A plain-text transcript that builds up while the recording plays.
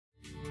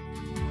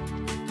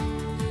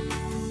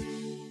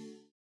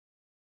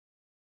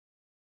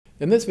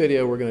In this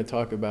video, we're going to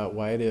talk about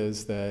why it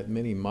is that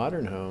many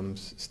modern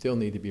homes still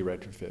need to be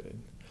retrofitted.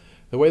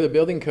 The way the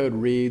building code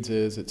reads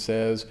is it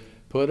says,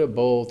 put a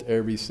bolt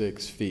every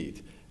 6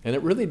 feet. And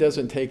it really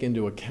doesn't take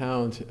into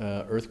account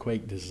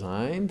earthquake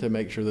design to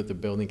make sure that the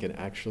building can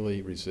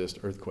actually resist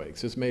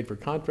earthquakes. It's made for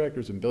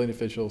contractors and building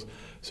officials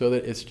so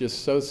that it's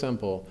just so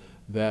simple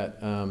that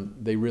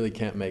they really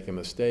can't make a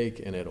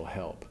mistake and it'll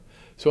help.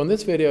 So in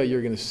this video,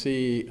 you're going to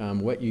see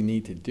what you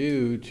need to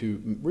do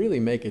to really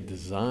make a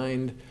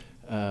designed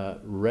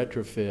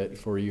retrofit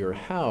for your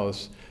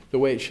house the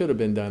way it should have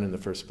been done in the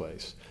first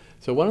place.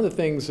 So one of the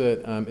things that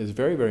is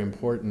very, very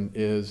important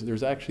is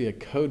there's actually a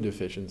code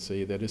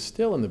deficiency that is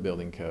still in the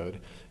building code,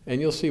 and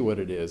you'll see what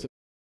it is.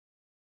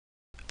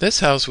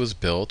 This house was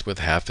built with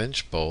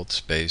 1/2-inch bolts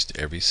spaced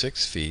every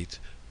 6 feet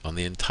on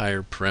the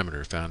entire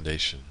perimeter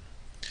foundation.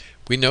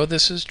 We know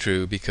this is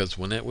true because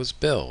when it was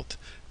built,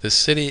 the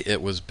city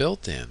it was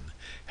built in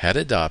had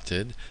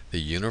adopted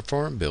the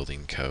Uniform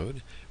Building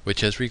Code,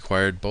 which has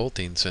required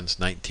bolting since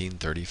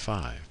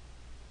 1935.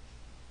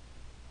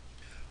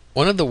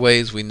 One of the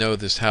ways we know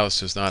this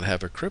house does not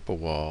have a cripple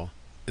wall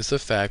is the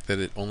fact that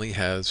it only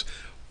has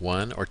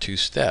 1 or 2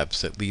 steps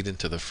that lead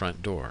into the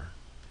front door.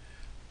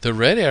 The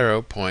red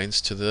arrow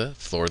points to the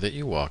floor that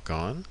you walk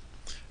on.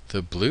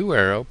 The blue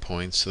arrow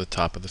points to the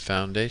top of the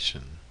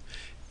foundation.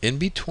 In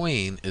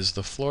between is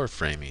the floor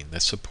framing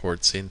that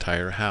supports the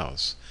entire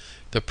house.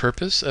 The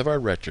purpose of our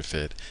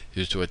retrofit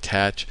is to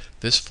attach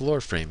this floor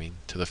framing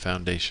to the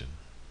foundation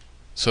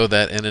so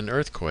that in an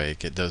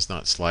earthquake it does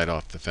not slide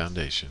off the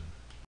foundation.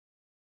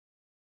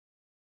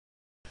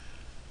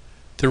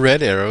 The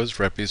red arrows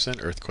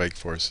represent earthquake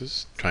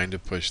forces trying to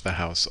push the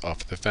house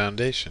off the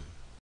foundation.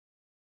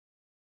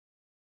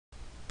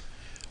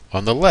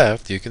 On the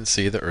left, you can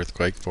see the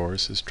earthquake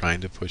force is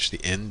trying to push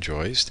the end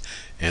joist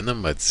and the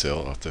mud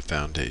sill off the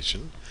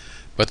foundation,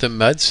 but the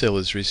mud sill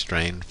is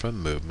restrained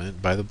from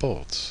movement by the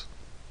bolts.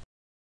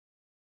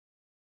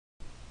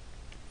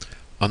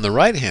 On the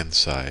right-hand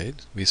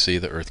side, we see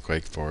the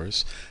earthquake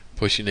force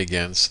pushing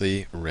against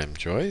the rim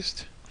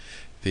joist,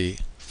 the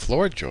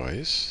floor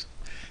joist,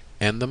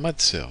 and the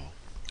mud sill.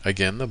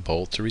 Again, the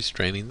bolts are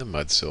restraining the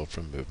mud sill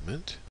from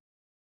movement.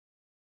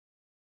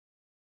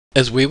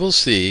 As we will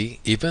see,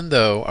 even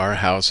though our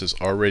house is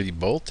already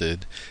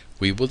bolted,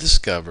 we will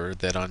discover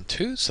that on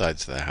 2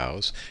 sides of the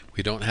house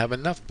we don't have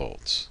enough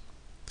bolts.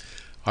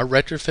 Our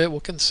retrofit will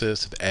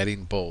consist of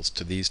adding bolts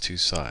to these 2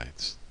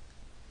 sides.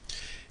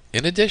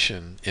 In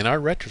addition, in our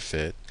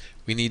retrofit,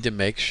 we need to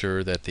make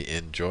sure that the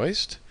end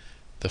joist,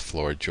 the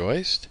floor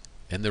joist,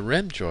 and the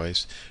rim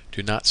joist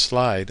do not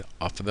slide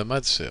off of the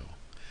mud sill.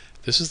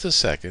 This is the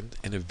second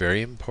and a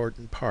very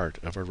important part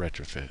of our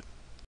retrofit.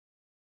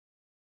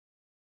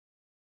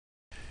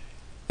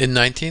 In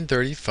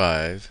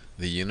 1935,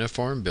 the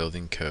Uniform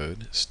Building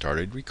Code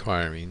started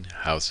requiring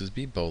houses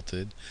be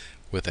bolted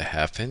with a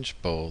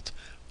 1/2-inch bolt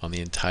on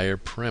the entire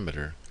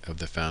perimeter of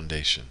the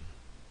foundation.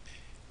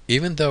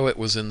 Even though it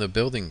was in the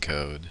building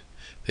code,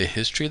 the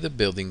history of the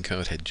building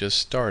code had just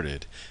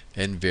started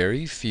and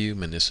very few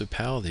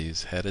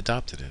municipalities had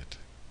adopted it.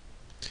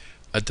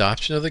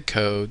 Adoption of the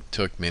code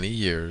took many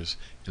years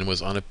and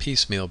was on a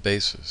piecemeal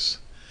basis.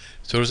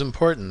 So it is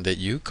important that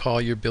you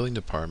call your building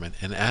department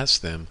and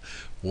ask them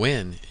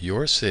when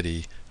your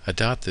city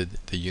adopted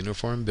the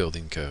Uniform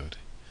Building Code.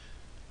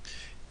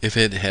 If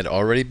it had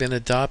already been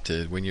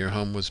adopted when your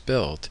home was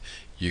built,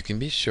 you can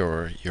be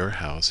sure your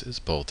house is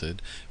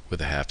bolted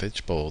with a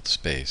 1/2-inch bolt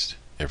spaced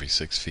every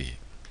 6 feet.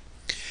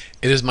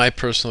 It is my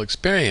personal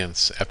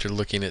experience, after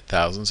looking at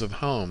thousands of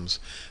homes,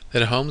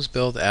 that homes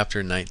built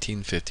after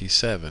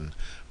 1957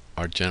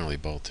 are generally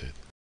bolted.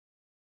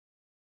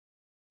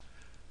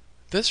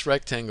 This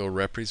rectangle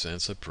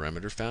represents a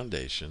perimeter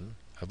foundation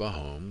of a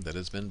home that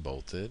has been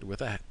bolted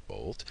with a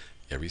bolt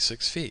every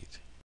 6 feet.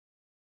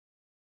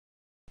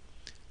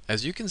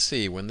 As you can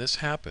see, when this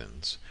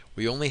happens,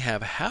 we only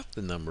have half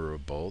the number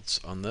of bolts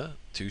on the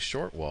 2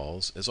 short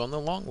walls as on the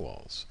long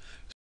walls.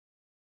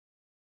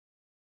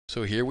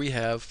 So here we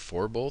have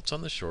 4 bolts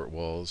on the short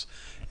walls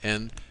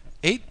and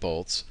 8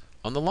 bolts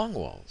on the long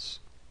walls.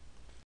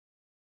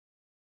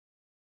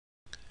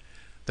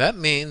 That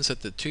means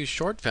that the 2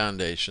 short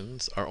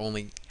foundations are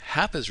only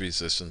half as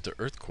resistant to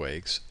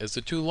earthquakes as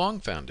the 2 long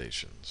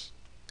foundations.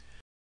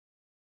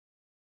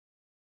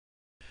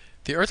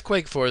 The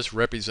earthquake force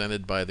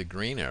represented by the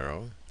green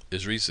arrow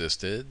is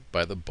resisted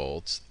by the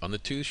bolts on the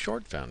 2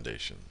 short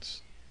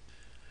foundations.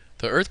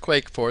 The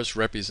earthquake force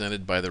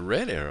represented by the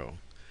red arrow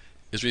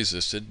is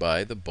resisted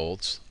by the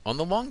bolts on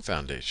the long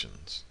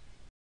foundations.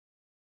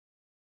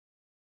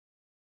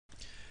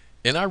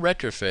 In our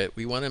retrofit,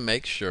 we want to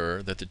make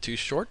sure that the 2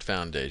 short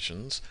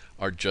foundations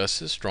are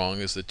just as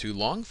strong as the 2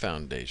 long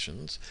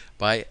foundations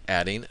by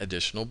adding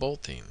additional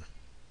bolting.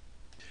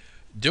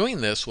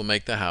 Doing this will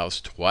make the house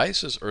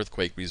twice as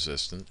earthquake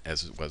resistant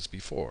as it was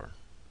before.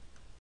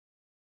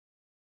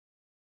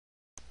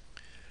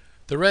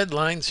 The red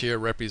lines here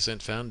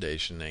represent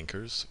foundation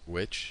anchors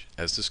which,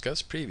 as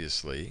discussed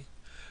previously,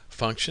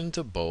 function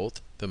to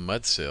bolt the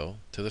mud sill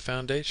to the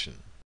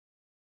foundation.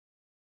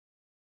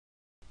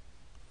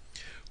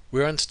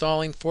 We're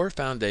installing 4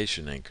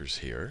 foundation anchors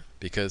here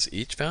because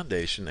each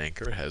foundation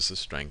anchor has the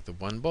strength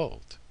of 1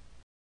 bolt.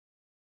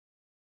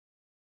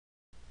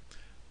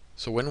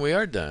 So when we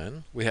are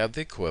done, we have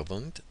the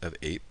equivalent of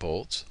 8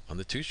 bolts on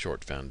the 2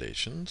 short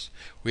foundations.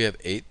 We have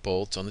 8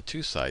 bolts on the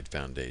 2 side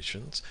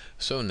foundations.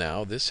 So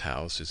now this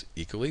house is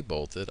equally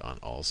bolted on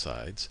all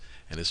sides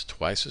and is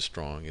twice as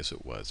strong as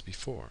it was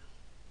before.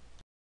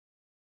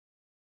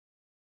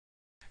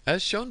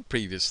 As shown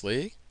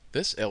previously,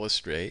 this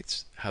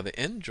illustrates how the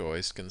end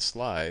joist can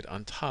slide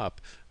on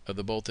top of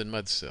the bolted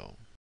mud sill.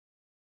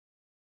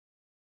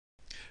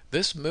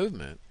 This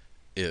movement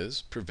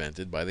is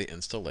prevented by the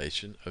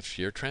installation of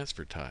shear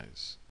transfer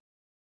ties.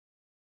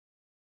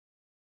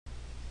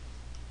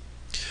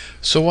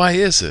 So why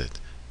is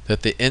it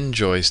that the end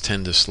joists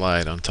tend to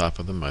slide on top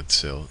of the mud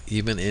sill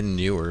even in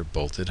newer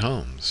bolted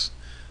homes?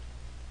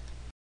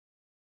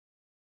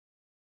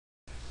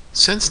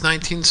 Since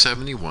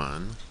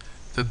 1971,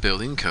 the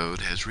building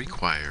code has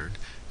required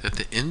that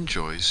the end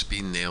joists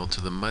be nailed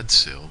to the mud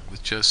sill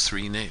with just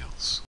 3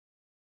 nails.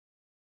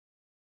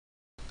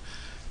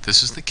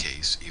 This is the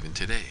case even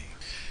today.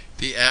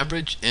 The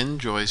average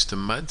end joist to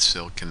mud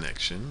sill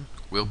connection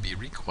will be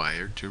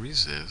required to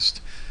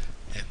resist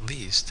at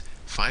least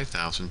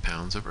 5,000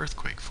 pounds of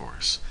earthquake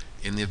force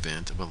in the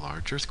event of a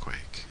large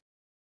earthquake.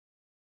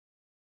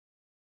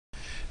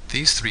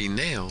 These 3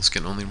 nails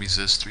can only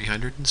resist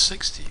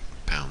 360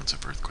 pounds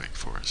of earthquake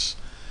force.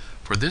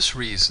 For this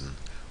reason,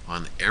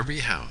 on every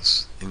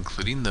house,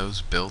 including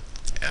those built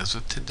as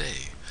of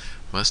today,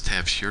 must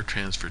have shear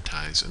transfer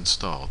ties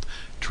installed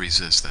to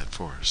resist that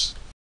force.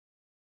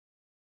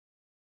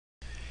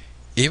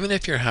 Even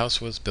if your house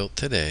was built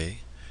today,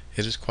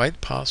 it is quite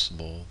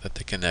possible that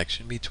the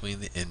connection between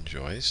the end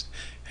joist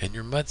and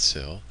your mud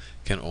sill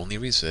can only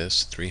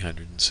resist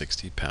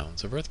 360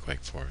 pounds of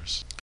earthquake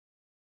force.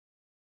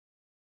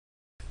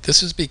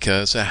 This is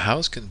because a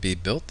house can be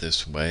built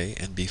this way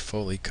and be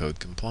fully code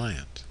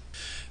compliant.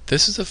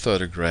 This is a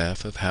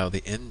photograph of how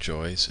the end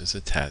joist is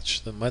attached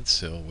to the mud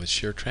sill with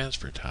shear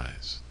transfer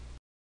ties.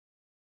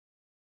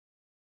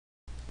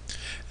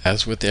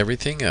 As with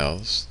everything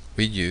else,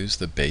 we use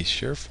the base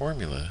shear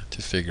formula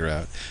to figure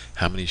out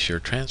how many shear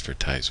transfer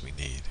ties we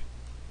need.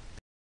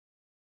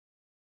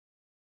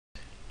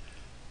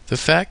 The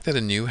fact that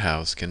a new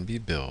house can be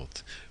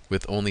built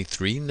with only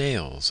 3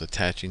 nails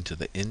attaching to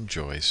the end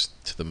joist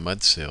to the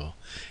mud sill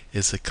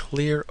is a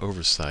clear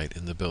oversight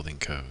in the building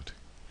code.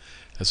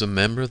 As a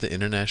member of the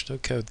International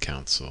Code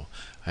Council,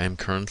 I am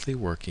currently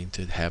working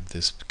to have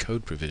this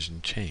code provision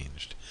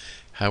changed.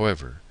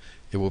 However,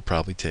 it will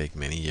probably take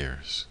many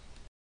years.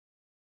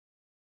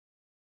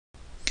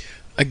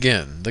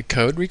 Again, the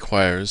code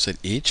requires that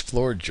each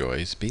floor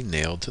joist be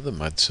nailed to the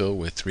mud sill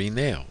with 3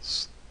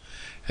 nails.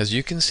 As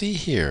you can see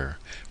here,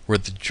 where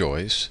the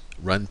joists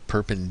run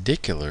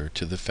perpendicular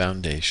to the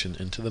foundation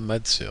and to the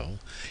mud sill,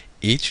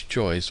 each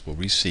joist will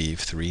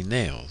receive 3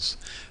 nails.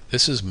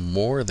 This is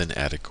more than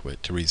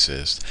adequate to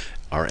resist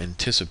our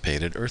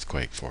anticipated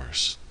earthquake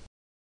force.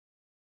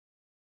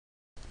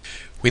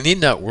 We need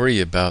not worry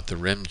about the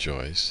rim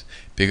joists,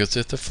 because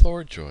if the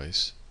floor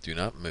joists do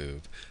not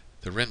move,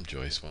 the rim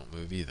joists won't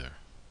move either.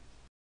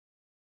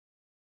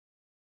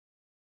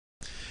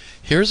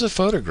 Here's a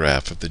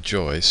photograph of the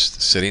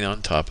joist sitting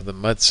on top of the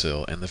mud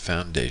sill and the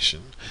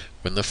foundation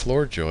when the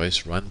floor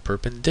joists run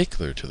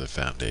perpendicular to the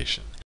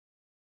foundation.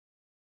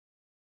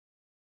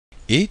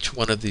 Each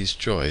one of these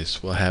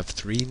joists will have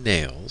 3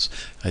 nails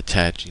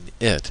attaching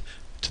it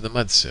to the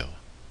mud sill.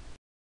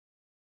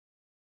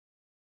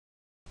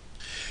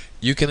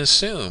 You can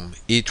assume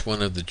each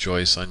one of the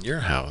joists on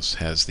your house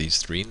has these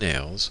 3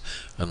 nails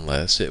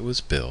unless it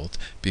was built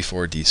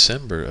before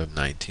December of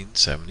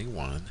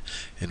 1971,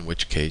 in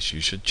which case you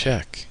should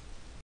check.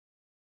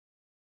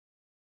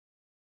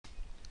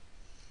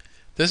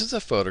 This is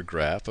a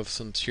photograph of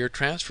some shear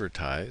transfer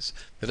ties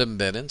that have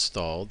been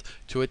installed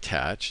to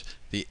attach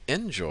the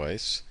end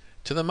joists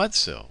to the mud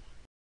sill.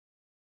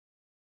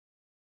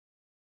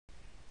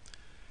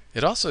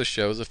 It also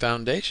shows a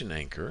foundation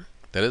anchor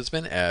that has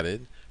been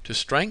added to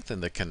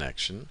strengthen the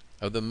connection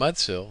of the mud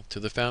sill to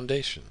the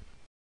foundation.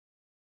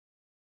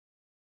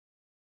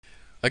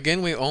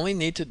 Again, we only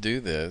need to do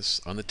this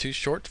on the 2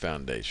 short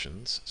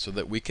foundations so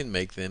that we can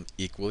make them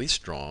equally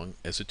strong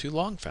as the 2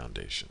 long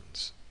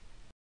foundations.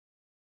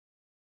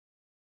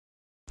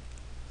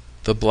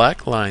 The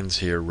black lines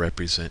here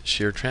represent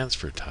shear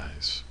transfer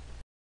ties.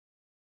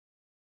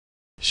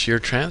 Shear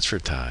transfer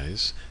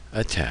ties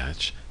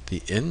attach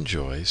the end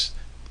joist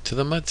to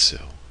the mud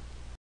sill.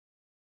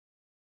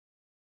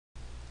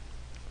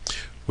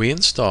 We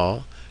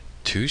install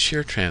 2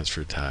 shear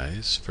transfer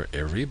ties for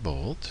every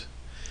bolt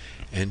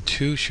and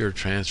 2 shear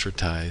transfer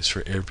ties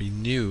for every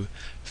new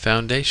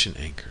foundation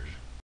anchor.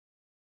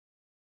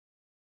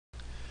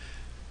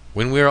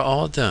 When we are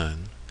all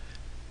done,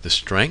 the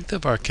strength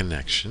of our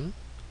connection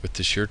with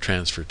the shear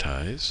transfer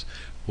ties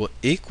will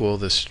equal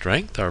the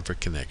strength of our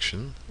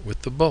connection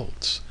with the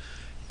bolts,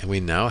 and we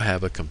now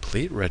have a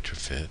complete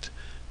retrofit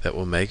that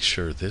will make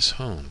sure this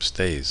home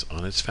stays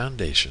on its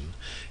foundation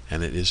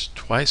and it is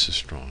twice as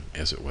strong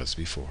as it was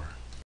before.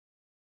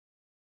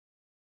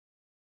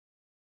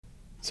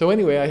 So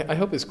anyway, I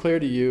hope it's clear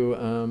to you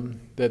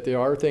that there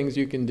are things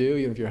you can do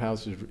even if your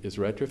house is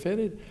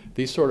retrofitted.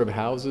 These sort of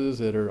houses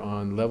that are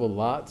on level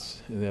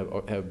lots and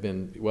have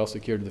been well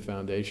secured to the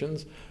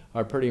foundations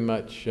are pretty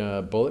much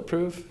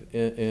bulletproof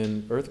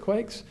in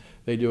earthquakes.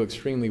 They do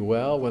extremely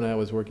well. When I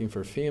was working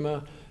for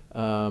FEMA,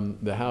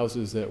 the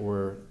houses that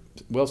were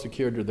well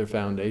secured to their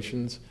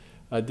foundations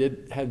had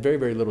very,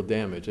 very little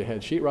damage. They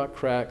had sheetrock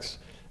cracks,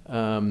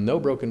 no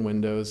broken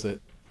windows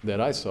that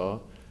I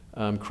saw.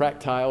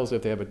 Cracked tiles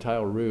if they have a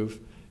tile roof,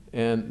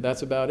 and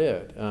that's about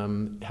it.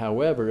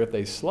 However, if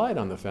they slide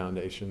on the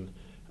foundation,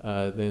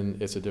 then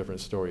it's a different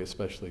story,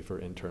 especially for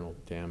internal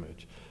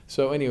damage.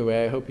 So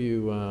anyway, I hope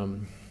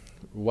you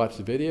watch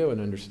the video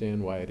and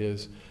understand why it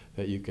is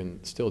that you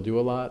can still do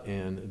a lot,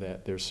 and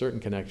that there's certain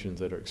connections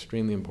that are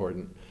extremely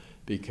important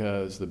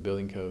because the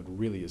building code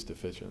really is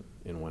deficient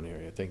in one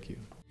area. Thank you.